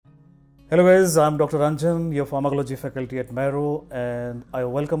Hello guys, I'm Dr. Ranjan, your pharmacology faculty at Mero, and I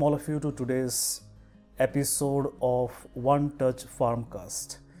welcome all of you to today's episode of One Touch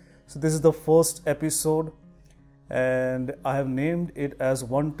Pharmcast. So this is the first episode and I have named it as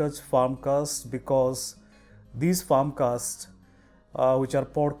One Touch Pharmcast because these pharmcasts, which are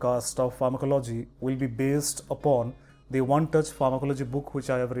podcasts of pharmacology, will be based upon the One Touch Pharmacology book which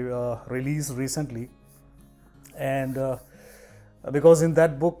I have released recently. And because in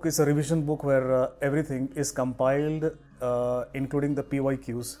that book it's a revision book where everything is compiled, including the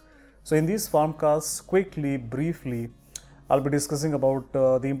PYQs. So in these farmcasts, quickly, briefly, I'll be discussing about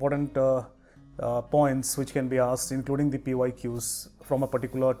the important points which can be asked, including the PYQs from a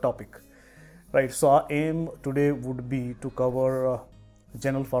particular topic. Right. So our aim today would be to cover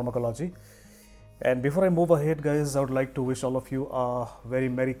general pharmacology. And before I move ahead, guys, I would like to wish all of you a very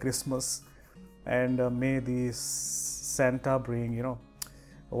Merry Christmas, and may the Santa bring,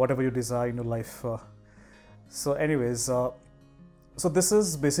 whatever you desire in your life. So anyways, so this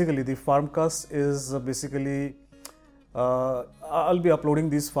is basically the farmcast is basically, I'll be uploading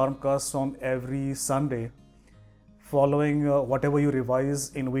these farmcasts on every Sunday following whatever you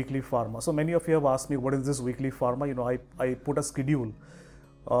revise in weekly pharma. So many of you have asked me, what is this weekly pharma? I put a schedule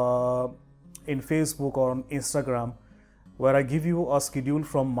in Facebook or on Instagram where I give you a schedule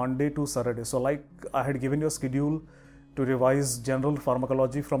from Monday to Saturday. So like I had given you a schedule to revise general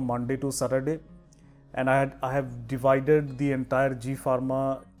pharmacology from Monday to Saturday, and I have divided the entire G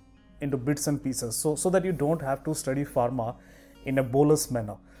Pharma into bits and pieces so that you don't have to study pharma in a bolus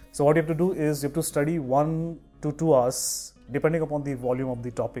manner. So what you have to do is you have to study 1 to 2 hours depending upon the volume of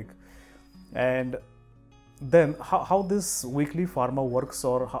the topic. And then how this weekly pharma works,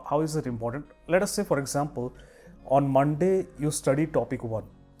 or how is it important? Let us say, for example, on Monday you study topic 1,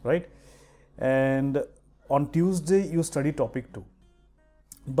 right? And on Tuesday you study topic 2.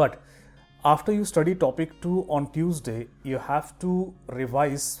 But after you study topic 2 on Tuesday, you have to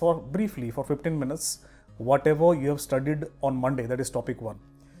revise briefly for 15 minutes whatever you have studied on Monday, that is topic 1.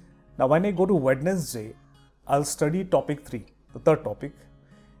 Now when I go to Wednesday, I'll study topic 3, the third topic,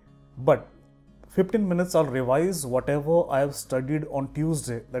 but 15 minutes I'll revise whatever I have studied on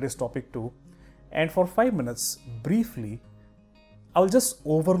Tuesday, that is topic 2, and for 5 minutes briefly I'll just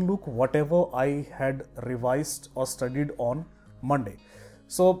overlook whatever I had revised or studied on Monday.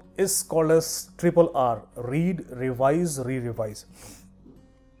 So it's called as RRR: read, revise, re-revise.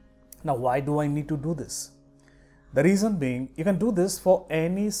 Now why do I need to do this? The reason being, you can do this for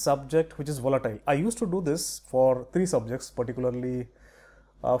any subject which is volatile. I used to do this for 3 subjects, particularly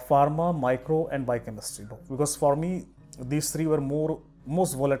pharma, micro and biochemistry, because for me these 3 were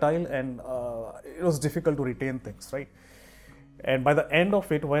most volatile, and it was difficult to retain things, right? And by the end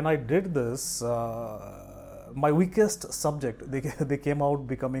of it, when I did this, my weakest subject, they came out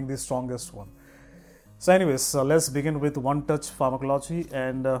becoming the strongest one. So anyways, let's begin with One Touch Pharmacology.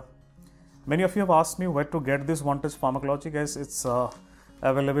 And many of you have asked me where to get this One Touch Pharmacology, guys. It's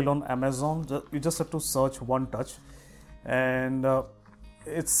available on Amazon. You just have to search One Touch, and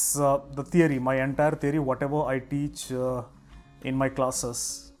it's the theory, my entire theory, whatever I teach in my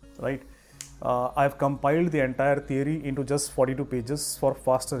classes, right? I've compiled the entire theory into just 42 pages for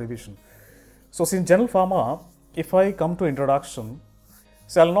faster revision. So since general pharma, if I come to introduction,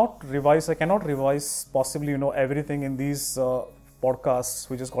 so I cannot revise possibly, everything in these podcasts,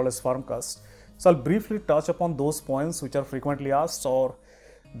 which is called as pharmcast. So I'll briefly touch upon those points which are frequently asked, or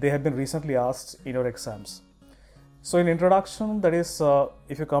they have been recently asked in your exams. So in introduction, that is,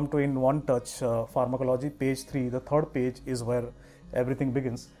 if you come to in One Touch Pharmacology, page 3, the third page is where everything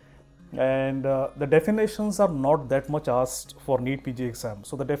begins. And the definitions are not that much asked for NEET PG exam.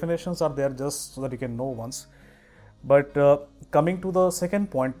 So the definitions are there just so that you can know once. But coming to the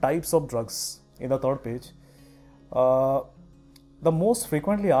second point, types of drugs, in the third page, the most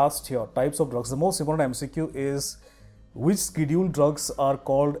frequently asked here, types of drugs, the most important MCQ is which schedule drugs are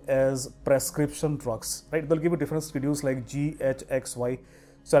called as prescription drugs, right? They'll give you different schedules like G, H, X, Y.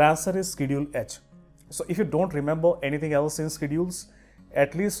 So the answer is schedule H. So if you don't remember anything else in schedules,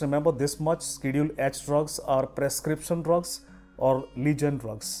 at least remember this much: schedule H drugs are prescription drugs or legion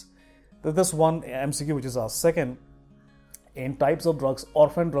drugs. There's one MCQ which is asked. Second, in types of drugs,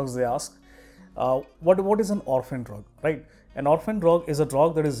 orphan drugs, they ask, what is an orphan drug, right? An orphan drug is a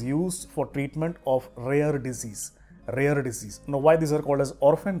drug that is used for treatment of rare disease. Now why these are called as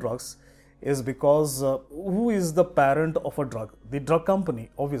orphan drugs is because who is the parent of a drug? The drug company,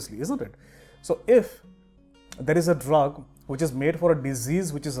 obviously, isn't it? So if there is a drug which is made for a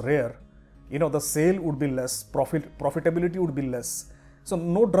disease which is rare, the sale would be less, profitability would be less. So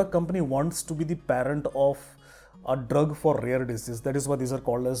no drug company wants to be the parent of a drug for rare disease. That is why these are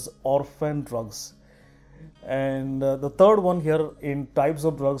called as orphan drugs. And the third one here in types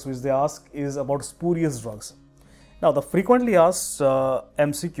of drugs which they ask is about spurious drugs. Now, the frequently asked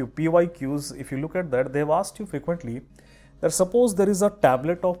MCQ, PYQs, if you look at that, they've asked you frequently that suppose there is a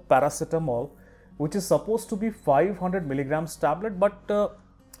tablet of paracetamol which is supposed to be 500 milligrams tablet, but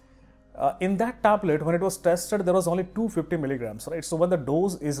in that tablet, when it was tested, there was only 250 milligrams, right? So when the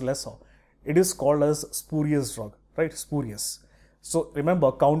dose is lesser, it is called as spurious drug, right? Spurious. So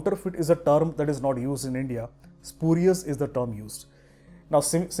remember, counterfeit is a term that is not used in India. Spurious is the term used. Now,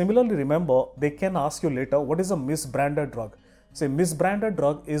 similarly, remember, they can ask you later, what is a misbranded drug? Say, misbranded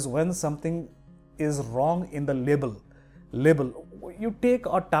drug is when something is wrong in the label. You take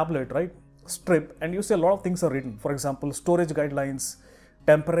a tablet, right, strip, and you see a lot of things are written. For example, storage guidelines,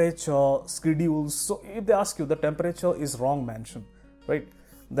 temperature, schedules. So if they ask you the temperature is wrong mentioned, right,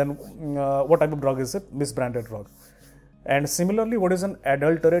 then what type of drug is it? Misbranded drug. And similarly, what is an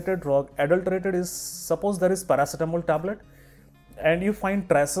adulterated drug? Adulterated is, suppose there is paracetamol tablet and you find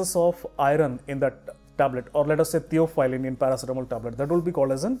traces of iron in that tablet, or let us say theophylline in paracetamol tablet, that will be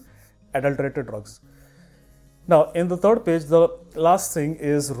called as an adulterated drugs. Now, in the third page, the last thing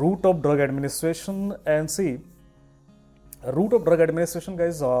is route of drug administration. And see, route of drug administration,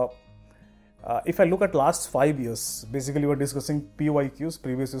 guys, if I look at last 5 years, basically we're discussing PYQs,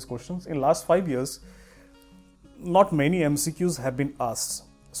 previous year's questions. In last 5 years, not many MCQs have been asked.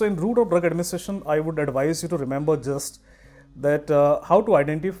 So in route of drug administration, I would advise you to remember just that how to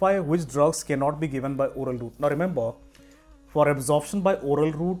identify which drugs cannot be given by oral route. Now remember, for absorption by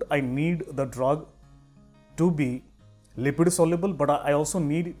oral route, I need the drug to be lipid soluble, but I also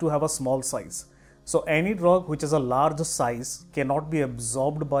need to have a small size. So any drug which has a large size cannot be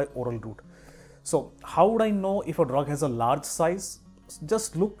absorbed by oral route. So how would I know if a drug has a large size?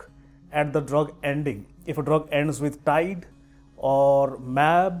 Just look at the drug ending. If a drug ends with TIDE or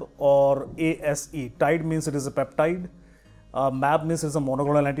MAB or ASE, TIDE means it is a peptide, MAB means it is a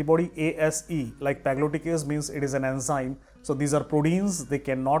monoclonal antibody, ASE like pegloticase means it is an enzyme. So these are proteins, they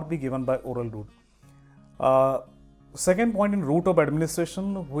cannot be given by oral route. Second point in route of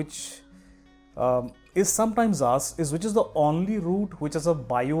administration, which is sometimes asked, is which is the only route which has a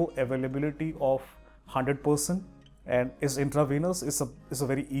bioavailability of 100% and is intravenous. Is a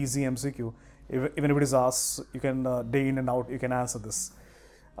very easy MCQ. Even if it is asked, you can day in and out, you can answer this.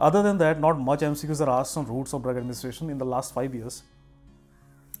 Other than that, not much MCQs are asked on routes of drug administration in the last 5 years.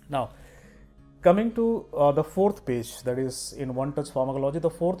 Now, coming to the fourth page, that is in One Touch Pharmacology, the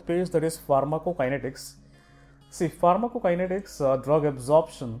fourth page, that is pharmacokinetics. See, pharmacokinetics, drug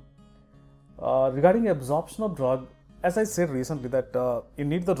absorption. Regarding absorption of drug, as I said recently, that you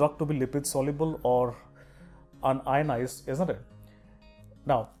need the drug to be lipid soluble or unionized, isn't it?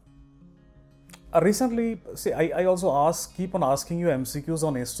 Now, recently, see, I also keep on asking you MCQs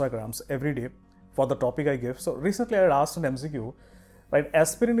on Instagrams every day for the topic I give. So recently I had asked an MCQ, right?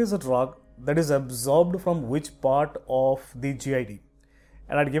 Aspirin is a drug that is absorbed from which part of the GID?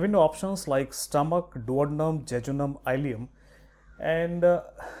 And I'd given you options like stomach, duodenum, jejunum, ileum, and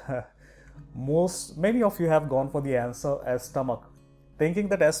many of you have gone for the answer as stomach, thinking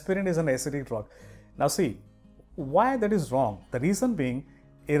that aspirin is an acidic drug. Now see, why that is wrong? The reason being,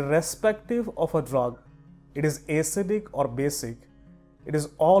 irrespective of a drug, it is acidic or basic, it is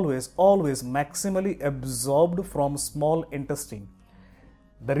always maximally absorbed from small intestine.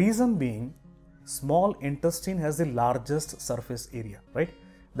 The reason being, small intestine has the largest surface area, right?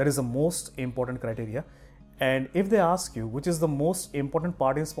 That is the most important criteria. And if they ask you which is the most important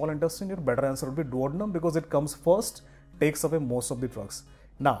part in small intestine, your better answer would be duodenum, because it comes first, takes away most of the drugs.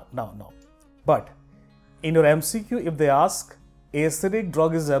 Now. But in your MCQ, if they ask acidic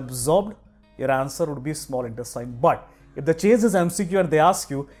drug is absorbed, your answer would be small intestine. But if the chase is MCQ and they ask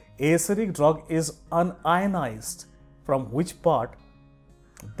you acidic drug is unionized, from which part,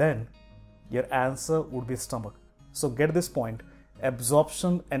 then your answer would be stomach. So get this point,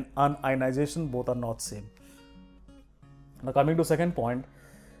 absorption and unionization both are not same. Now coming to second point,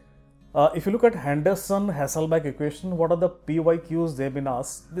 if you look at Henderson-Hasselbalch equation, what are the PYQs they've been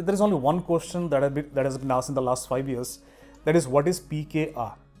asked? There is only one question that has been asked in the last 5 years, that is what is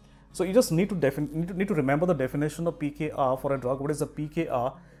pKr. So you just need to remember the definition of pKr for a drug. What is the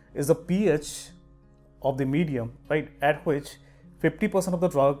pKr? Is the pH of the medium, right, at which 50% of the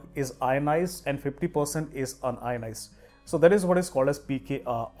drug is ionized and 50% is unionized. So that is what is called as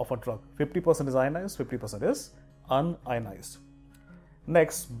pKr of a drug. 50% is ionized, 50% is unionized.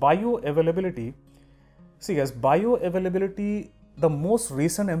 Next, bioavailability. See guys, bioavailability, the most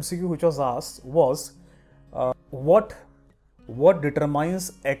recent MCQ which was asked was what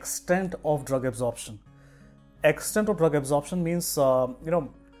determines extent of drug absorption. extent of drug absorption means,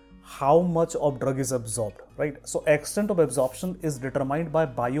 how much of drug is absorbed, right? So extent of absorption is determined by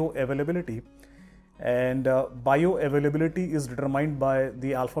bioavailability, and bioavailability is determined by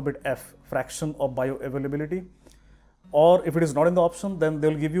the alphabet F, fraction of bioavailability. Or if it is not in the option, then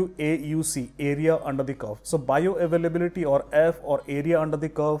they'll give you AUC, area under the curve. So bioavailability, or F, or area under the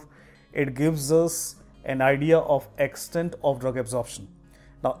curve, it gives us an idea of extent of drug absorption.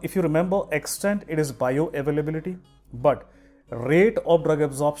 Now, if you remember extent, it is bioavailability, but rate of drug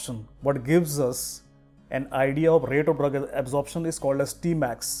absorption, what gives us an idea of rate of drug absorption, is called as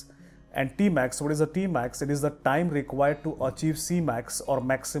Tmax. And Tmax, what is a Tmax? It is the time required to achieve Cmax, or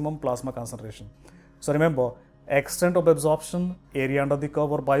maximum plasma concentration. So remember, extent of absorption, area under the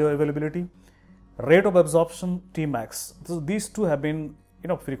curve, or bioavailability, rate of absorption, Tmax. So these two have been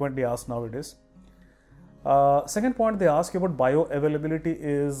frequently asked nowadays. Second point they ask you about bioavailability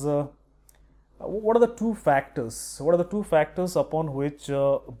is what are the two factors? What are the two factors upon which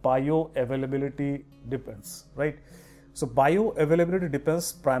bioavailability depends, right? So bioavailability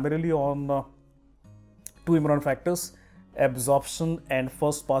depends primarily on two important factors: absorption and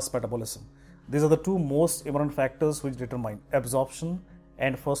first pass metabolism. These are the two most important factors which determine absorption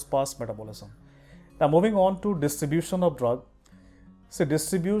and first pass metabolism. Now moving on to distribution of drug. So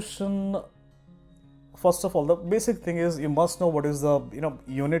distribution, first of all, the basic thing is you must know what is the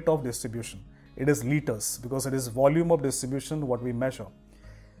unit of distribution. It is liters, because it is volume of distribution what we measure.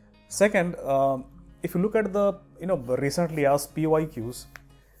 Second, if you look at the recently asked PYQs,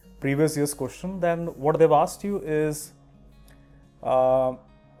 previous year's question, then what they've asked you is a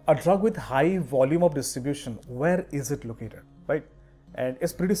drug with high volume of distribution, where is it located, right? And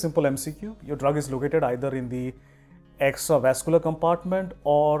it's pretty simple MCQ. Your drug is located either in the extravascular compartment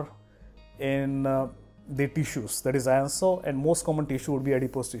or in the tissues, that is answer, and most common tissue would be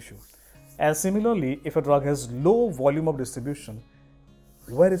adipose tissue. And similarly, if a drug has low volume of distribution,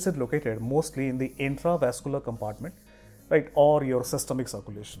 where is it located? Mostly in the intravascular compartment, right, or your systemic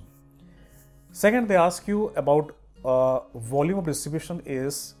circulation. Second, they ask you about volume of distribution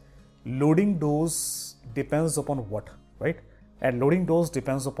is loading dose depends upon what, right? And loading dose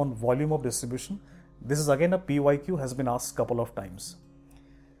depends upon volume of distribution. This is again a PYQ, has been asked a couple of times.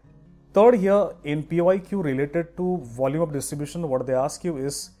 Third, here in PYQ related to volume of distribution, what they ask you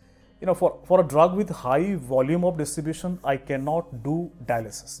is, for a drug with high volume of distribution, I cannot do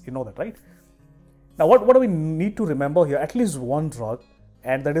dialysis. You know that, right? Now, what do we need to remember here? At least one drug,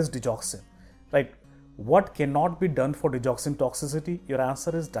 and that is digoxin, right? What cannot be done for digoxin toxicity? Your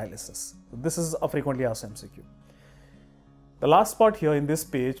answer is dialysis. This is a frequently asked MCQ. The last part here in this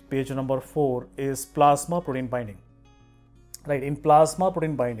page number 4, is plasma protein binding. Right, in plasma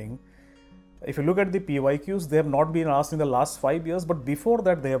protein binding, if you look at the PYQs, they have not been asked in the last 5 years, but before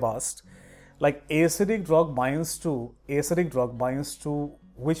that they have asked, like acidic drug binds to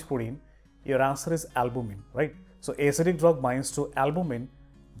which protein? Your answer is albumin, right? So acidic drug binds to albumin.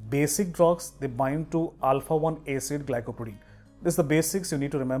 Basic drugs, they bind to alpha-1 acid glycoprotein. This is the basics you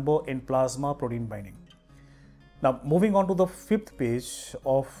need to remember in plasma protein binding. Now, moving on to the 5th page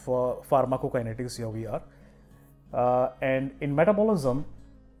of pharmacokinetics, here we are. And in metabolism,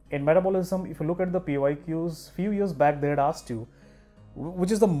 if you look at the PYQs, few years back they had asked you,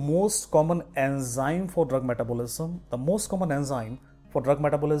 which is the most common enzyme for drug metabolism? The most common enzyme for drug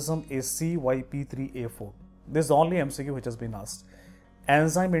metabolism is CYP3A4. This is the only MCQ which has been asked.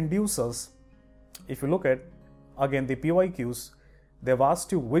 Enzyme inducers, if you look at, again, the PYQs, they've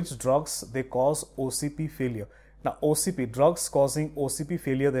asked you which drugs they cause OCP failure. Now, OCP, drugs causing OCP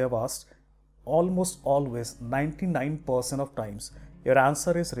failure, they have asked. Almost always, 99% of times, your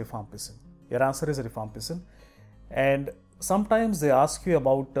answer is rifampicin. And sometimes they ask you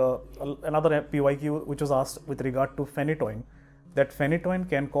about another PYQ which was asked with regard to phenytoin, that phenytoin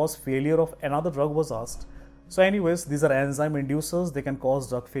can cause failure of another drug was asked. So anyways, these are enzyme inducers, they can cause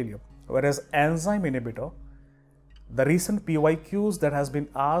drug failure. Whereas enzyme inhibitor, the recent PYQs that has been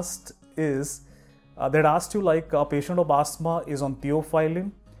asked is, that asked you like a patient of asthma is on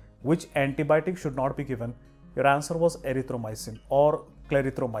theophylline, which antibiotic should not be given? Your answer was erythromycin or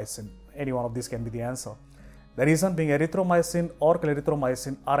clarithromycin. Any one of these can be the answer. The reason being erythromycin or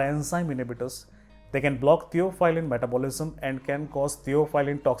clarithromycin are enzyme inhibitors. They can block theophylline metabolism and can cause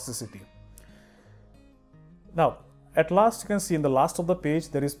theophylline toxicity. Now, at last you can see in the last of the page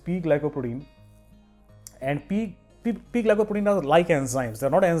there is P-glycoprotein, and P-glycoprotein are like enzymes. They are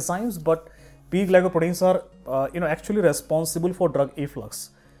not enzymes, but P-glycoproteins are actually responsible for drug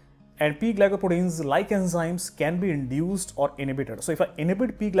efflux. And P-glycoproteins, like enzymes, can be induced or inhibited. So if I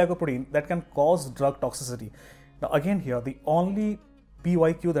inhibit P-glycoprotein, that can cause drug toxicity. Now again here, the only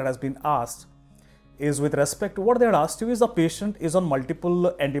PYQ that has been asked is with respect to what they had asked you is the patient is on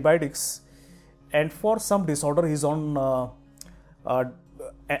multiple antibiotics and for some disorder he's on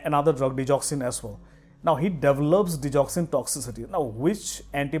another drug, digoxin as well. Now he develops digoxin toxicity. Now which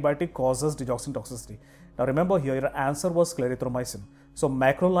antibiotic causes digoxin toxicity? Now remember here your answer was clarithromycin. So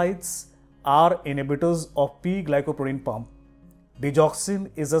macrolides are inhibitors of P-glycoprotein pump.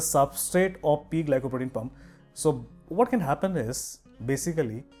 Digoxin is a substrate of P-glycoprotein pump. So what can happen is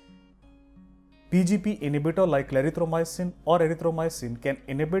basically PGP inhibitor like clarithromycin or erythromycin can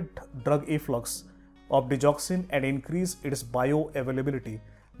inhibit drug efflux of digoxin and increase its bioavailability,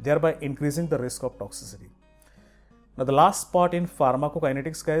 thereby increasing the risk of toxicity. Now the last part in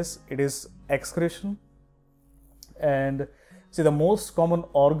pharmacokinetics, guys, it is excretion. And see, the most common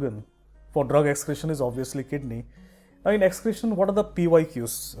organ for drug excretion is obviously kidney. Now in excretion, what are the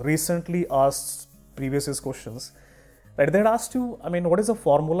PYQs? Recently asked previous year's questions. Right, they had asked you, what is the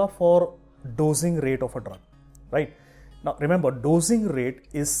formula for dosing rate of a drug, right? Now remember, dosing rate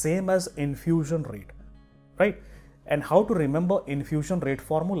is same as infusion rate, right? And how to remember infusion rate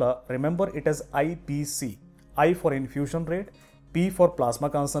formula? Remember it as IPC. I for infusion rate, P for plasma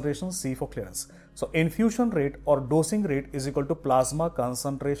concentration, C for clearance. So infusion rate or dosing rate is equal to plasma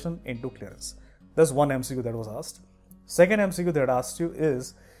concentration into clearance. That's one MCQ that was asked. Second MCQ that asked you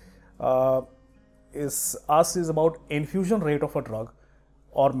is about infusion rate of a drug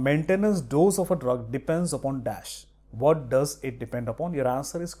or maintenance dose of a drug depends upon dash. What does it depend upon? Your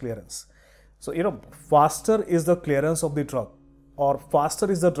answer is clearance. So, faster is the clearance of the drug or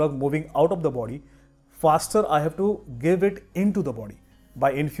faster is the drug moving out of the body, faster I have to give it into the body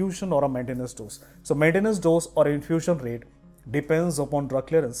by infusion or a maintenance dose. So, maintenance dose or infusion rate depends upon drug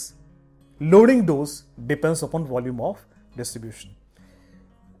clearance. Loading dose depends upon volume of distribution.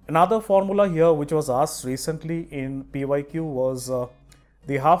 Another formula here which was asked recently in PYQ was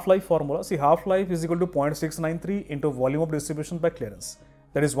the half-life formula. See, half-life is equal to 0.693 into volume of distribution by clearance.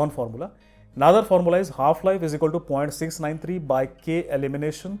 That is one formula. Another formula is half-life is equal to 0.693 by K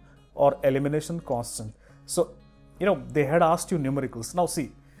elimination or elimination constant. So, they had asked you numericals. Now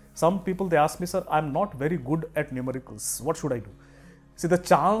see, some people they ask me, sir, I'm not very good at numericals. What should I do? See, the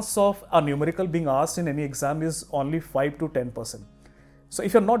chance of a numerical being asked in any exam is only 5 to 10%. So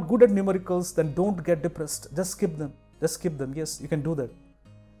if you're not good at numericals, then don't get depressed. Just skip them. Yes, you can do that.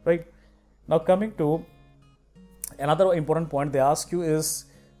 Right? Now coming to another important point they ask you is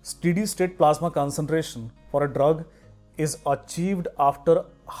steady state plasma concentration for a drug is achieved after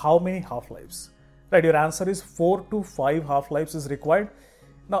how many half-lives? Right, your answer is 4 to 5 half-lives is required.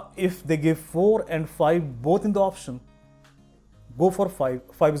 Now if they give 4 and 5 both in the option, go for 5.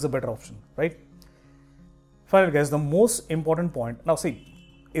 5 is a better option, right? Finally guys, the most important point, now see,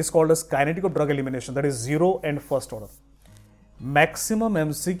 is called as kinetic of drug elimination, that is 0 and first order. Maximum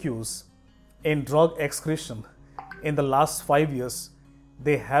MCQs in drug excretion in the last 5 years,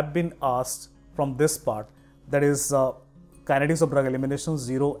 they have been asked from this part, that is kinetics of drug elimination,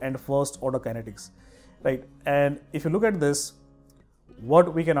 0 and first order kinetics, right? And if you look at this,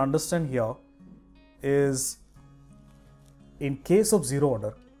 what we can understand here is in case of 0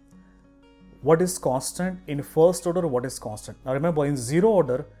 order, what is constant? In first order, what is constant? Now remember, in 0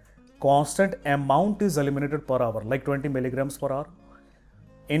 order, constant amount is eliminated per hour, like 20 milligrams per hour.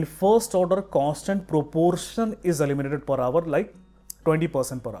 In first order, constant proportion is eliminated per hour, like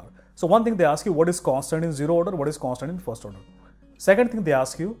 20% per hour. So one thing they ask you, what is constant in 0 order, what is constant in first order? Second thing they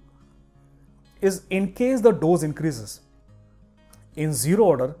ask you is in case the dose increases, in 0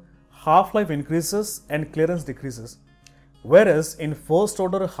 order, half-life increases and clearance decreases. Whereas in first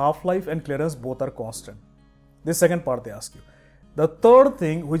order, half-life and clearance both are constant. This second part they ask you. The third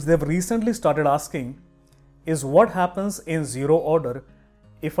thing which they've recently started asking is what happens in 0 order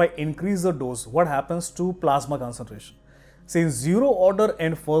if I increase the dose, what happens to plasma concentration? See, in 0 order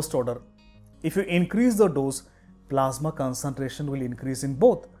and first order, if you increase the dose, plasma concentration will increase in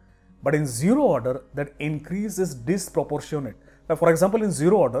both. But in 0 order, that increase is disproportionate. Now, for example, in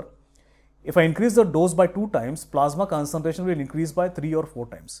 0 order, if I increase the dose by 2 times, plasma concentration will increase by 3 or 4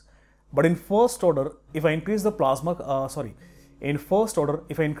 times. But in first order, if I increase the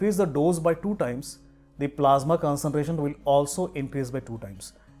if I increase the dose by 2 times, the plasma concentration will also increase by 2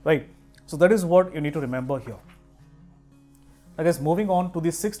 times, right? So that is what you need to remember here. Now guys, moving on to the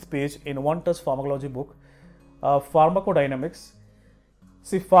 6th page in One Touch Pharmacology book, pharmacodynamics.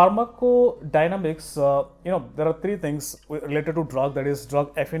 See, pharmacodynamics, there are 3 things related to drug, that is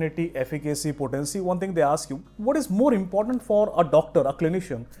drug affinity, efficacy, potency. One thing they ask you, what is more important for a doctor, a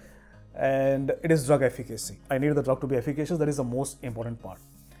clinician? And it is drug efficacy. I need the drug to be efficacious. That is the most important part.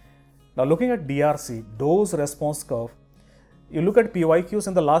 Now looking at DRC, dose response curve, You look at PYQs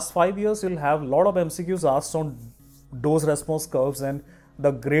in the last 5 years, you'll have a lot of MCQs asked on dose response curves and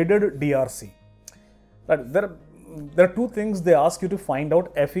the graded DRC. Right? There are two things they ask you to find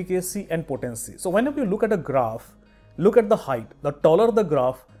out: efficacy and potency. So whenever you look at a graph, look at the height. The taller the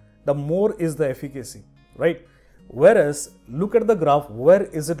graph, the more is the efficacy, right? Whereas look at the graph, where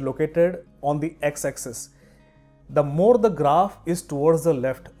is it located on the x-axis? The more the graph is towards the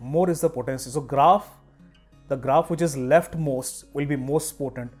left, more is the potency. So the graph which is leftmost will be most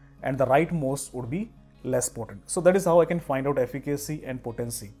potent and the rightmost would be less potent. So that is how I can find out efficacy and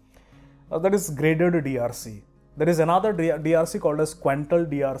potency. That is graded DRC. There is another DRC called as quantile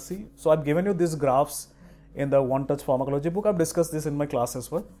DRC. So I've given you these graphs in the One Touch Pharmacology book. I've discussed this in my class as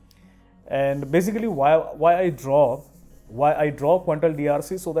well. And basically why I draw quantile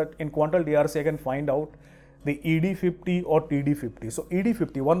DRC, so that in quantile DRC I can find out the ED50 or TD50. So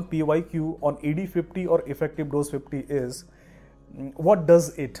ED50, one PYQ on ED50 or effective dose 50 is, what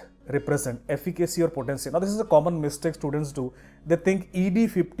does it represent, efficacy or potency? Now this is a common mistake students do. They think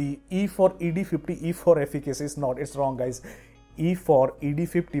ED50, E for ED50, E for efficacy. It's not, it's wrong guys. E for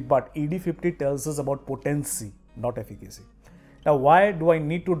ED50, but ED50 tells us about potency, not efficacy. Now why do I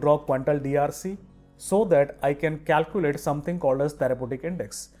need to draw quantile DRC? So that I can calculate something called as therapeutic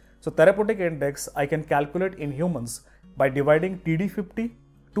index. So therapeutic index I can calculate in humans by dividing TD50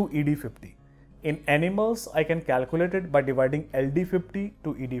 to ED50. In animals I can calculate it by dividing LD50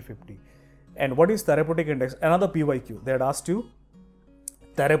 to ED50. And what is therapeutic index? Another PYQ. They had asked you,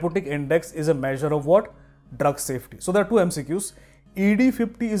 therapeutic index is a measure of what? Drug safety. So there are two MCQs.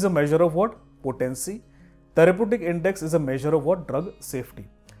 ED50 is a measure of what? Potency. Therapeutic index is a measure of what? Drug safety.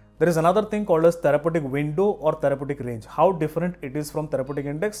 There is another thing called as therapeutic window or therapeutic range. How different it is from therapeutic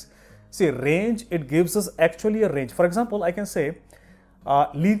index? See, range, it gives us actually a range. For example, I can say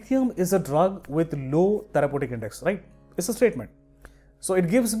lithium is a drug with low therapeutic index, right? It's a statement. So it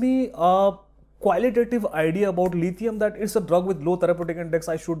gives me a qualitative idea about lithium, that it's a drug with low therapeutic index.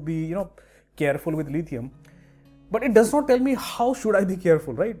 I should be, careful with lithium. But it does not tell me how should I be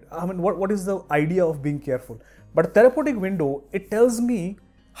careful, right? I mean, what is the idea of being careful? But therapeutic window, it tells me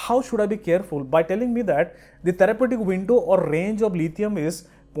how should I be careful by telling me that the therapeutic window or range of lithium is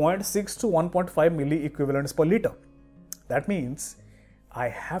 0.6 to 1.5 milli equivalents per liter. That means I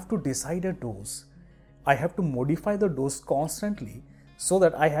have to decide a dose. I have to modify the dose constantly so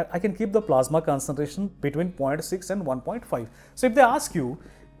that I can keep the plasma concentration between 0.6 and 1.5. So if they ask you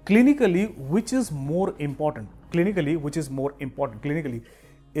clinically which is more important,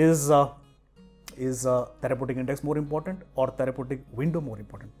 is therapeutic index more important or therapeutic window more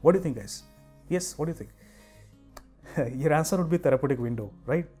important? What do you think, guys? Yes, what do you think? Your answer would be therapeutic window,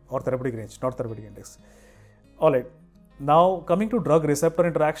 right? Or therapeutic range, not therapeutic index. Alright, now coming to drug receptor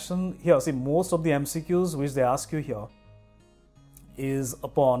interaction, here see most of the MCQs which they ask you here is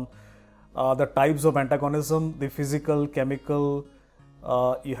upon the types of antagonism, the physical, chemical.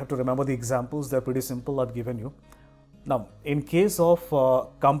 You have to remember the examples, they're pretty simple, I've given you. Now, in case of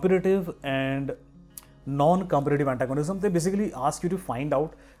competitive and non-competitive antagonism, they basically ask you to find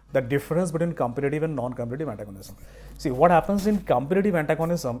out the difference between competitive and non-competitive antagonism. See, what happens in competitive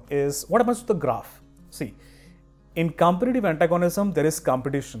antagonism is, what happens to the graph? See, in competitive antagonism, there is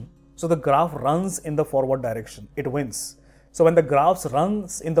competition. So the graph runs in the forward direction, it wins. So when the graph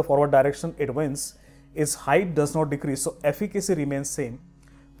runs in the forward direction, it wins. Its height does not decrease, so efficacy remains same.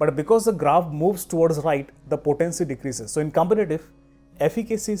 But because the graph moves towards right, the potency decreases. So in competitive,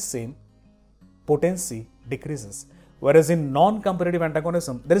 efficacy is same, potency decreases. Whereas in non-competitive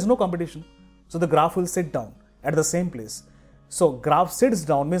antagonism, there is no competition. So the graph will sit down at the same place. So graph sits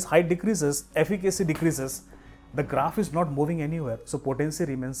down means height decreases, efficacy decreases. The graph is not moving anywhere, so potency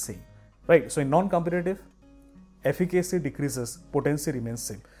remains same. Right? So in non-competitive, efficacy decreases, potency remains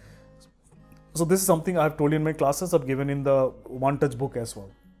same. So this is something I have told you in my classes, I've given in the One Touch book as well.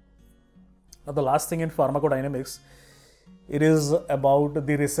 Now the last thing in pharmacodynamics, it is about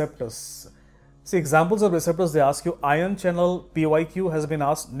the receptors. See, examples of receptors, they ask you ion channel PYQ has been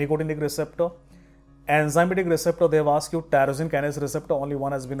asked, nicotinic receptor. Enzymatic receptor, they have asked you tyrosine kinase receptor, only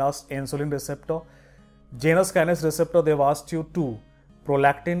one has been asked, insulin receptor. Janus kinase receptor, they have asked you two,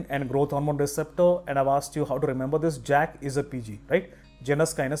 prolactin and growth hormone receptor, and I've asked you how to remember this. JAK is a PG, right?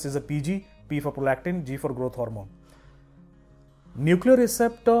 Janus kinase is a PG, P for prolactin, G for growth hormone. Nuclear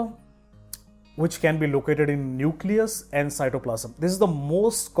receptor, which can be located in nucleus and cytoplasm. This is the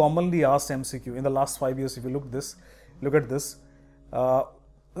most commonly asked MCQ in the last 5 years. If you look at this.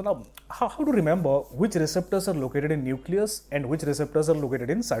 Now, how to remember which receptors are located in nucleus and which receptors are located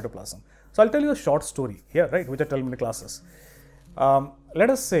in cytoplasm. So I'll tell you a short story here, right, which I tell in the classes. Let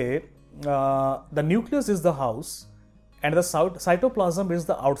us say the nucleus is the house and the cytoplasm is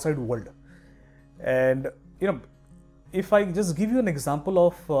the outside world. And if I just give you an example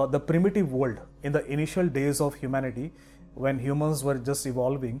of the primitive world in the initial days of humanity, when humans were just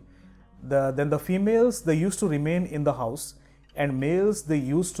evolving, then the females, they used to remain in the house, and males, they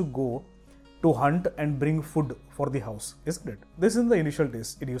used to go to hunt and bring food for the house, isn't it? This is in the initial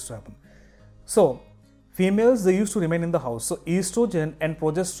days, it used to happen. So females, they used to remain in the house. So estrogen and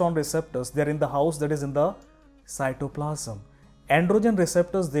progesterone receptors, they're in the house, that is in the cytoplasm. Androgen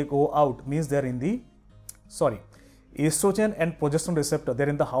receptors, they go out, means they're in the, estrogen and progesterone receptor, they're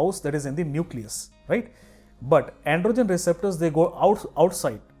in the house, that is in the nucleus, right? But androgen receptors, they go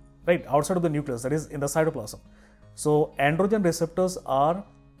outside, right? Outside of the nucleus, that is in the cytoplasm. So androgen receptors are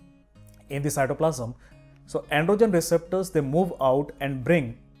in the cytoplasm. So androgen receptors, they move out and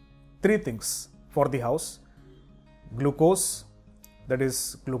bring three things for the house: glucose, that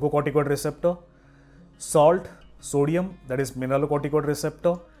is glucocorticoid receptor; salt, sodium, that is mineralocorticoid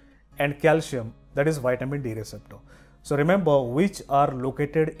receptor; and calcium, that is vitamin D receptor. So remember, which are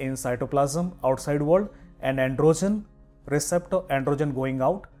located in cytoplasm, outside world, and androgen receptor, androgen going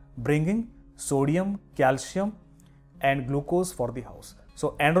out, bringing sodium, calcium, and glucose for the house.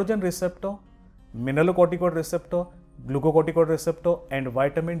 So androgen receptor, mineralocorticoid receptor, glucocorticoid receptor, and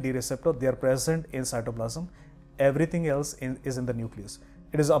vitamin D receptor, they are present in cytoplasm. Everything else is in the nucleus.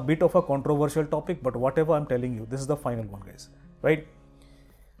 It is a bit of a controversial topic, but whatever I'm telling you, this is the final one, guys, right?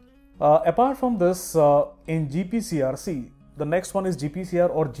 Apart from this, in GPCR, see, the next one is GPCR,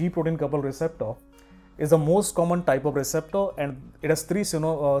 or G protein coupled receptor, is the most common type of receptor, and it has three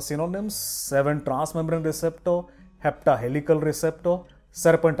synonyms: 7 transmembrane receptor, heptahelical receptor,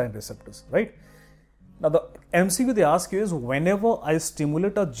 serpentine receptors, right? Now the MCQ they ask you is, whenever I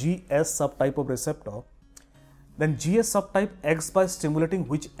stimulate a GS subtype of receptor, then GS subtype acts by stimulating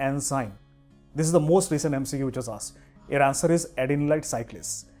which enzyme? This is the most recent MCQ which was asked. Your answer is adenylate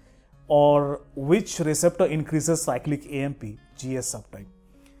cyclase. Or which receptor increases cyclic AMP? GS subtype.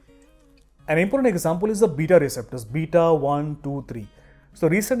 An important example is the beta receptors, beta 1, 2, 3. So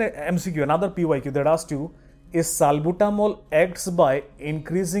recent MCQ, another PYQ that asked you, is salbutamol acts by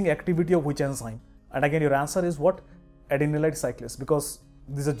increasing activity of which enzyme? And again, your answer is what? Adenylate cyclase, because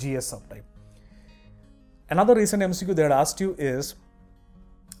this is a GS subtype. Another recent MCQ that asked you is,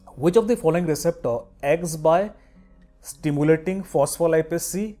 which of the following receptor acts by stimulating phospholipase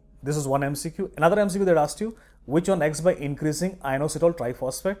C? This is one MCQ. Another MCQ that asked you, which one acts by increasing inositol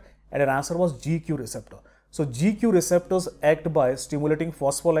triphosphate? And your answer was GQ receptor. So GQ receptors act by stimulating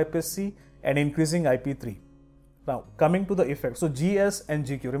phospholipase C and increasing IP3. Now coming to the effect. So GS and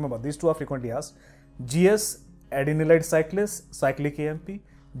GQ, remember these two are frequently asked. GS, adenylate cyclase, cyclic AMP;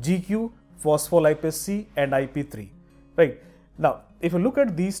 GQ, phospholipase C and IP3. Right. Now if you look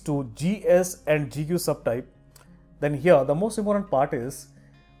at these two, GS and GQ subtype, then here the most important part is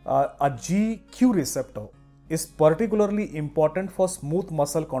a GQ receptor is particularly important for smooth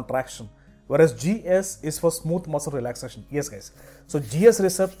muscle contraction, whereas GS is for smooth muscle relaxation. Yes, guys. So GS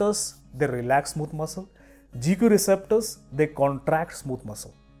receptors, they relax smooth muscle. GQ receptors, they contract smooth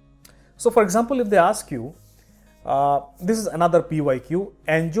muscle. So for example, if they ask you, this is another PYQ,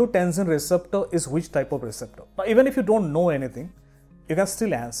 angiotensin receptor is which type of receptor? Now, even if you don't know anything, you can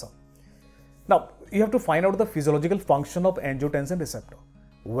still answer. Now, you have to find out the physiological function of angiotensin receptor.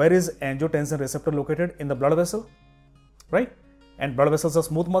 Where is angiotensin receptor located? In the blood vessel, right? And blood vessels are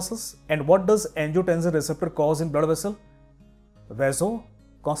smooth muscles. And what does angiotensin receptor cause in blood vessel?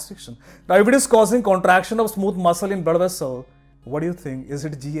 Vasoconstriction. Now, if it is causing contraction of smooth muscle in blood vessel, what do you think? Is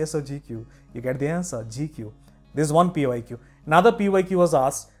it GS or GQ? You get the answer, GQ. This is one PYQ. Another PYQ was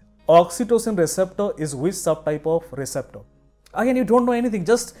asked, oxytocin receptor is which subtype of receptor? Again, you don't know anything.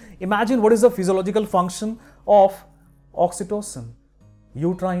 Just imagine what is the physiological function of oxytocin.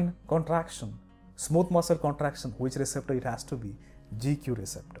 Uterine contraction, smooth muscle contraction, which receptor it has to be? GQ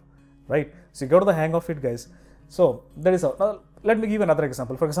receptor, right? So you got the hang of it, guys. So that is all. Let me give another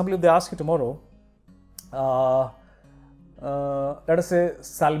example. For example, if they ask you tomorrow, let us say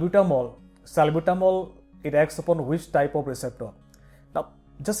salbutamol, it acts upon which type of receptor? Now,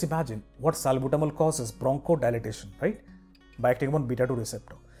 just imagine what salbutamol causes: bronchodilation, right? By acting upon beta 2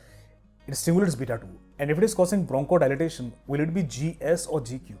 receptor. It stimulates beta 2. And if it is causing bronchodilation, will it be GS or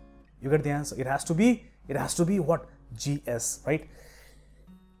GQ? You get the answer. It has to be what? GS, right?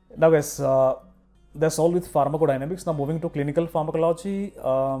 Now guys, that's all with pharmacodynamics. Now moving to clinical pharmacology.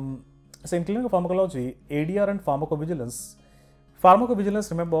 So in clinical pharmacology, ADR and pharmacovigilance.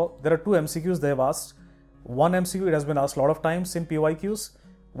 Pharmacovigilance, remember, there are two MCQs they have asked. One MCQ, it has been asked a lot of times in PYQs.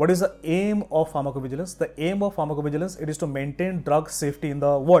 What is the aim of pharmacovigilance? The aim of pharmacovigilance, it is to maintain drug safety in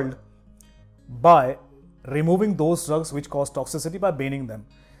the world by removing those drugs which cause toxicity by banning them.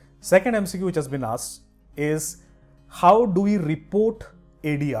 Second MCQ which has been asked is, how do we report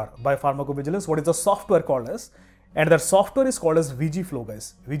ADR by pharmacovigilance? What is the software called as? And that software is called as VGFlow,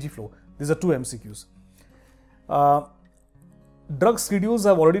 guys. VGFlow. These are two MCQs. Drug schedules,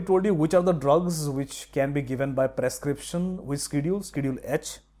 I've already told you which are the drugs which can be given by prescription. Which schedule? Schedule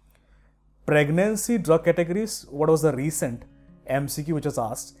H. Pregnancy drug categories. What was the recent MCQ which was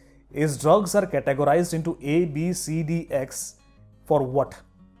asked? Is drugs are categorized into A, B, C, D, X for what?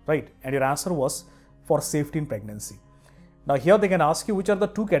 Right? And your answer was for safety in pregnancy. Now here they can ask you which are the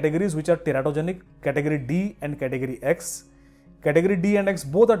two categories which are teratogenic, category D and category X. Category D and X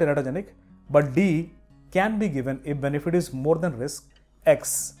both are teratogenic, but D can be given if benefit is more than risk.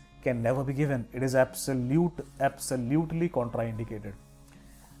 X can never be given. It is absolutely contraindicated.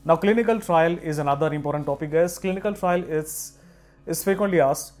 Now clinical trial is another important topic, guys. Clinical trial is frequently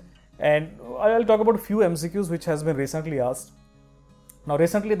asked, and I'll talk about a few MCQs which has been recently asked. Now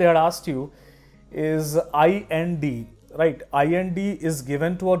recently they had asked you, is IND, right? IND is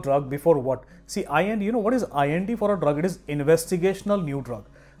given to a drug before what? See, IND, you know what is IND for a drug? It is investigational new drug.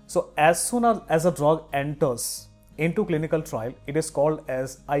 So as soon as a drug enters into clinical trial, it is called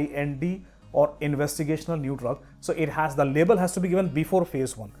as IND or investigational new drug. So it has, the label has to be given before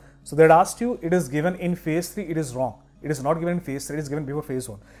phase 1. So they had asked you, it is given in phase 3, it is wrong. It is not given in phase 3, it is given before phase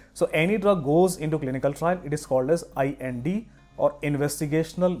 1. So any drug goes into clinical trial, it is called as IND or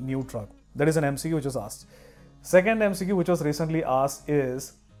investigational new drug. That is an MCQ which was asked. Second MCQ which was recently asked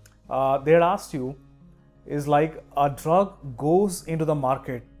is, they had asked you, is like a drug goes into the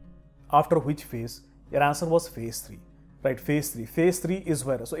market after which phase? Your answer was phase 3, right? Phase 3. Phase 3 is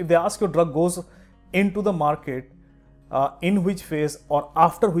where? So if they ask you drug goes into the market in which phase or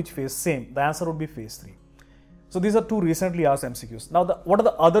after which phase, same, the answer would be phase 3. So these are two recently asked MCQs. Now, what are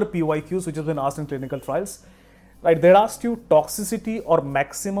the other PYQs which have been asked in clinical trials? Right, they asked you toxicity or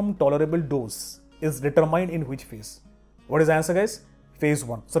maximum tolerable dose is determined in which phase? What is the answer, guys? Phase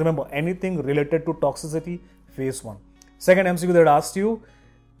 1. So remember, anything related to toxicity, phase 1. Second MCQ that asked you,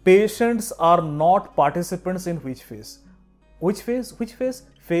 patients are not participants in which phase? Which phase? Which phase?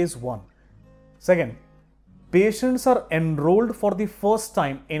 Phase 1. Second, patients are enrolled for the first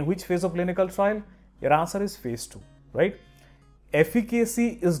time in which phase of clinical trial? Your answer is phase 2, right?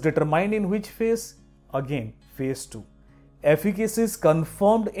 Efficacy is determined in which phase? Again, phase 2. Efficacy is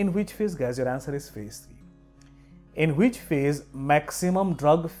confirmed in which phase, guys? Your answer is phase 3. In which phase maximum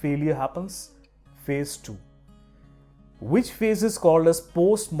drug failure happens? Phase 2. Which phase is called as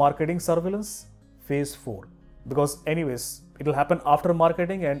post-marketing surveillance? Phase 4. Because anyways, it will happen after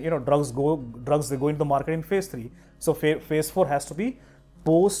marketing, and drugs they go into the market in phase 3. So phase 4 has to be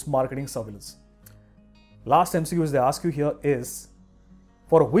post-marketing surveillance. Last MCQ they ask you here is,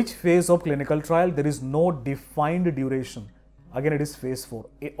 for which phase of clinical trial there is no defined duration? Again, it is phase 4.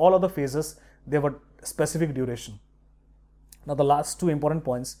 All other phases, they have a specific duration. Now the last two important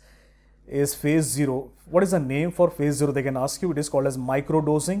points is phase 0. What is the name for phase 0? They can ask you. It is called as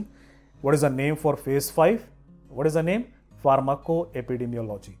microdosing. What is the name for phase 5? What is the name?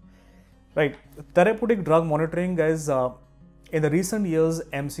 Pharmacoepidemiology. Right. Therapeutic drug monitoring, guys, in the recent years,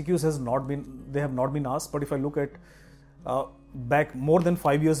 MCQs have not been asked. But if I look at back more than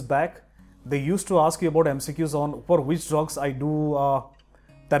 5 years back, they used to ask you about MCQs on for which drugs I do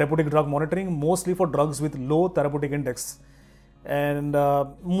therapeutic drug monitoring, mostly for drugs with low therapeutic index. And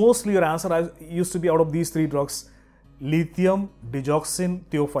mostly your answer used to be out of these 3 drugs: lithium, digoxin,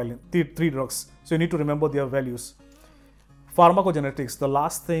 theophylline, three drugs. So you need to remember their values. Pharmacogenetics, the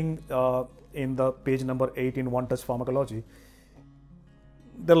last thing in the page number 8 in One Touch Pharmacology.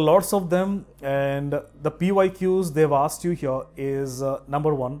 There are lots of them, and the PYQs they've asked you here is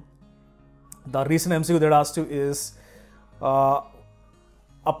number 1. The recent MCQ that asked you is a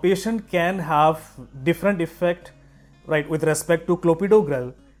patient can have different effect, right, with respect to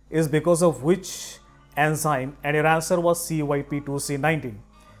clopidogrel is because of which enzyme, and your answer was CYP2C19.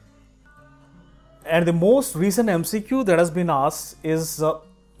 And the most recent MCQ that has been asked is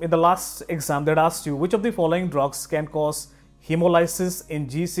in the last exam that asked you which of the following drugs can cause hemolysis in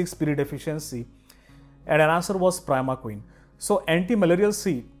G6PD deficiency, and an answer was primaquine. So anti-malarial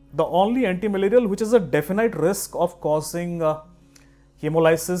C, the only anti-malarial which is a definite risk of causing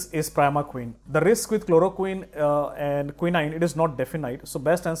hemolysis is primaquine. The risk with chloroquine and quinine, it is not definite. So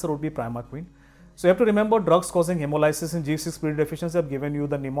best answer would be primaquine. So you have to remember drugs causing hemolysis in G6PD deficiency. I've given you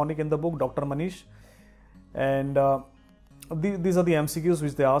the mnemonic in the book, Dr. Manish. And these are the MCQs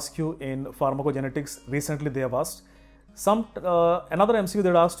which they ask you in pharmacogenetics. Recently they have asked. Another MCQ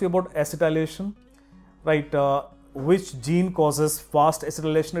that asked you about acetylation, right? which gene causes fast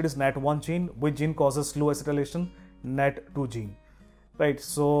acetylation? It is NAT1 gene. Which gene causes slow acetylation? NAT2 gene. Right.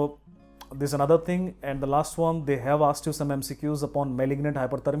 So this is another thing. And the last one, they have asked you some MCQs upon malignant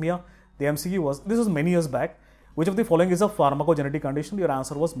hyperthermia. The MCQ was, this was many years back, which of the following is a pharmacogenetic condition? Your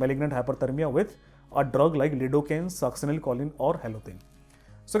answer was malignant hyperthermia with a drug like lidocaine, succinylcholine or halothane.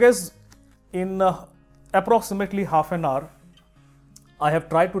 So guys, in approximately half an hour, I have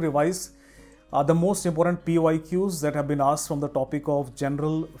tried to revise the most important PYQs that have been asked from the topic of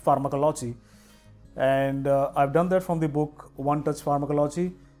general pharmacology. And I've done that from the book One Touch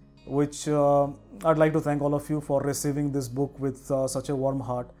Pharmacology, which I'd like to thank all of you for receiving this book with such a warm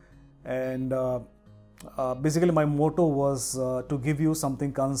heart. And basically my motto was to give you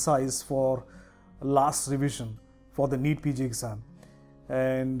something concise for last revision for the NEET PG exam.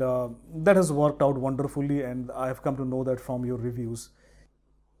 And that has worked out wonderfully, and I have come to know that from your reviews.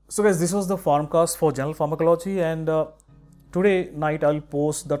 So guys, this was the Pharmcast for general pharmacology, and today night I'll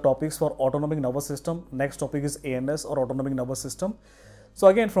post the topics for autonomic nervous system. Next topic is ANS or autonomic nervous system. So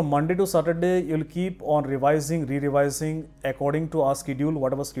again, from Monday to Saturday, you'll keep on revising, re-revising according to our schedule,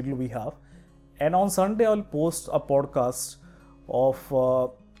 whatever schedule we have. And on Sunday, I'll post a podcast of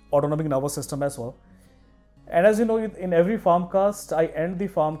autonomic nervous system as well. And as you know, in every Pharmcast, I end the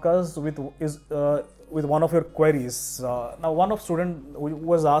Pharmcast with one of your queries. Now, one of student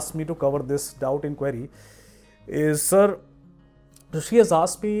who has asked me to cover this doubt in query is, sir, she has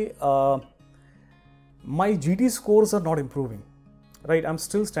asked me, my GT scores are not improving. Right, I'm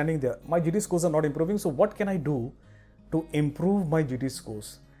still standing there. My GT scores are not improving. So what can I do to improve my GT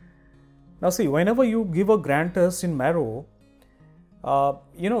scores? Now see, whenever you give a grand test in Marrow,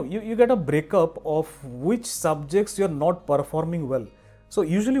 you get a breakup of which subjects you're not performing well. So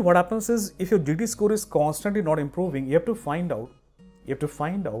usually what happens is, if your GT score is constantly not improving, you have to find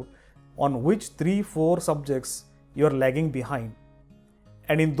out on which 3-4 subjects you're lagging behind.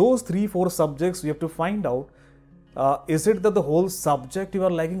 And in those 3-4 subjects, you have to find out, is it that the whole subject you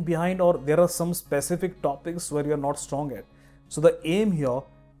are lagging behind, or there are some specific topics where you are not strong at? So the aim here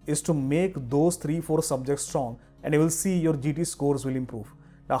is to make those 3-4 subjects strong, and you will see your GT scores will improve.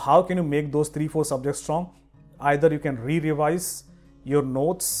 Now, how can you make those 3-4 subjects strong? Either you can re-revise your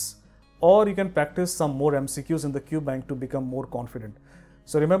notes, or you can practice some more MCQs in the Q bank to become more confident.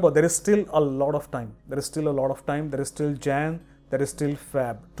 So remember, there is still a lot of time. There is still Jan, there is still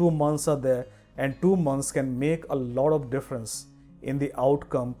Feb. 2 months are there. And 2 months can make a lot of difference in the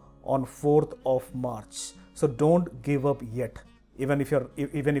outcome on 4th of March. So don't give up yet. Even if your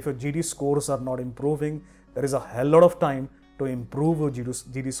GT scores are not improving, there is a hell lot of time to improve your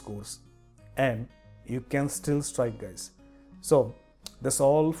GT scores. And you can still strike, guys. So that's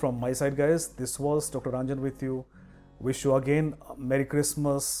all from my side, guys. This was Dr. Ranjan with you. Wish you again Merry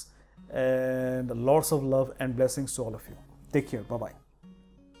Christmas and lots of love and blessings to all of you. Take care. Bye-bye.